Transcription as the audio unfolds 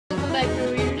welcome back to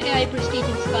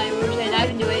HYPIXEL SKYWARS, and I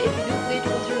enjoy it. If you do please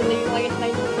consider leaving like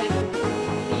and subscribe.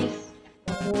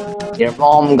 Please. Your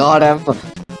mom got him. Oh,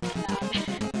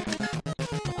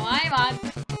 I'm on.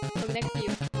 Look next to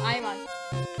you. I'm on.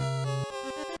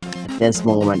 At this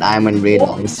moment, I'm in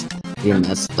realize he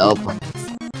messed up.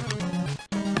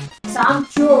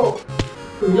 Sancho,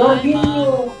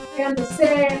 you can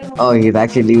say. Oh, he's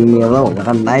actually leaving me alone. What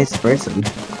a nice person.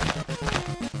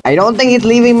 I don't think he's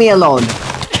leaving me alone.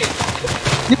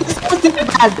 You're supposed to be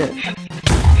bad.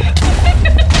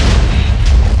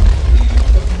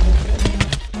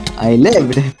 I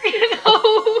lived. No.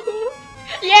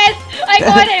 Yes, I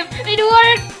got him. It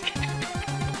worked.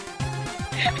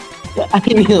 I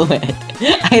knew it.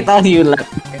 I thought you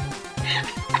left.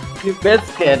 You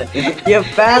biscuit. You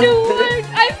bastard. It worked.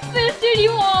 I fisted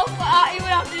you off even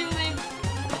after you lived.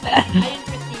 I didn't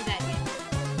receive that yet.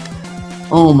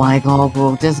 Oh my god,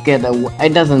 bro. Just get a.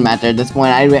 It doesn't matter at this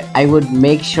point. I would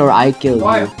make sure I kill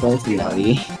you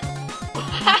personally.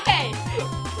 Hey,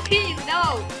 please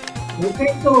no.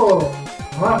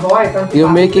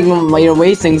 You're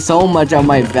wasting so much of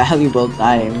my valuable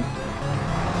time.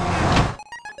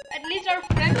 At least our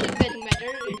friendship is getting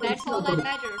better. That's all that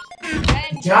matters.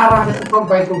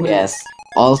 Friendship. Yes.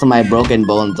 Also my broken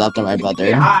bones after my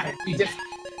brother. Nothing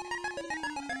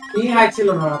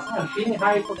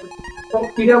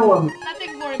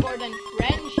more important.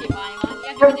 Friendship, Iman. You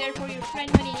have to be there for your friend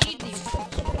when he needs you.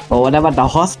 But what about the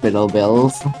hospital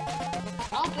bills?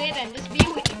 I'll pay them. Just be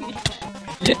with me.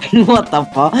 What the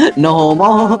fuck? No homo.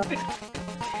 I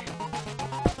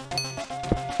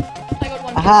got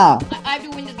one. Aha. I have to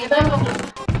win this game.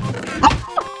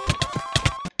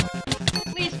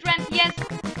 Please, friend. Yes.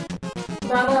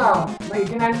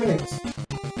 99 minutes.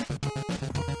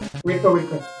 Wait.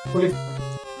 Police.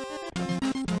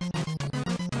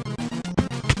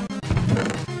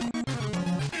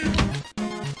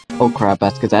 Oh crap,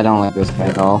 that's because I don't like this guy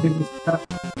at all.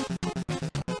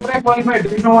 But I qualified.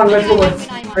 There's no one left to watch.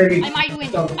 I might win.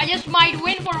 I just might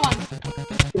win for once.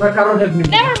 If I cannot help me.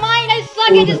 Never mind. I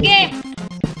suck at this game.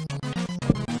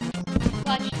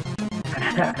 Clutch.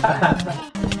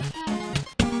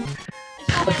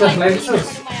 What's up, Lexus?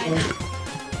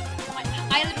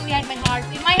 I literally had my heart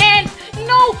in my hand.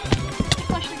 No.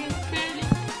 Clutched again. Barely.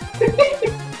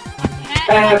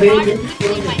 My heart is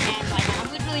literally in my hand. Like, I'm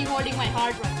literally holding my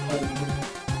heart right now.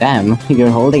 Damn,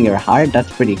 you're holding your heart?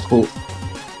 That's pretty cool.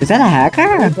 Is that a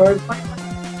hacker?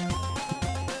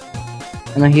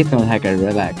 No, he's not a hacker.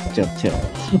 Relax. Chill.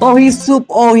 Oh, he's soup.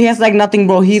 Oh, he has like nothing,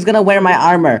 bro. He's gonna wear my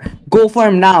armor. Go for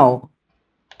him now.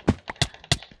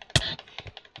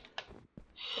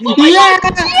 Oh my yeah!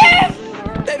 God. Yes!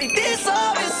 Baby, this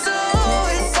love is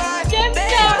suicide.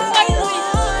 Yes,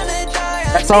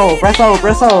 finally.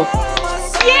 Press O.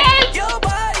 Yes! Your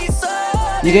body's so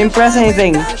You didn't press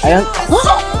anything. I don't.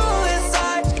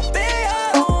 suicide. Baby,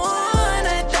 I don't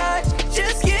wanna die.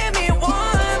 Just give me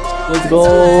one more Let's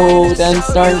go. Then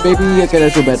start, baby. Okay,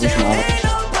 that's your better now.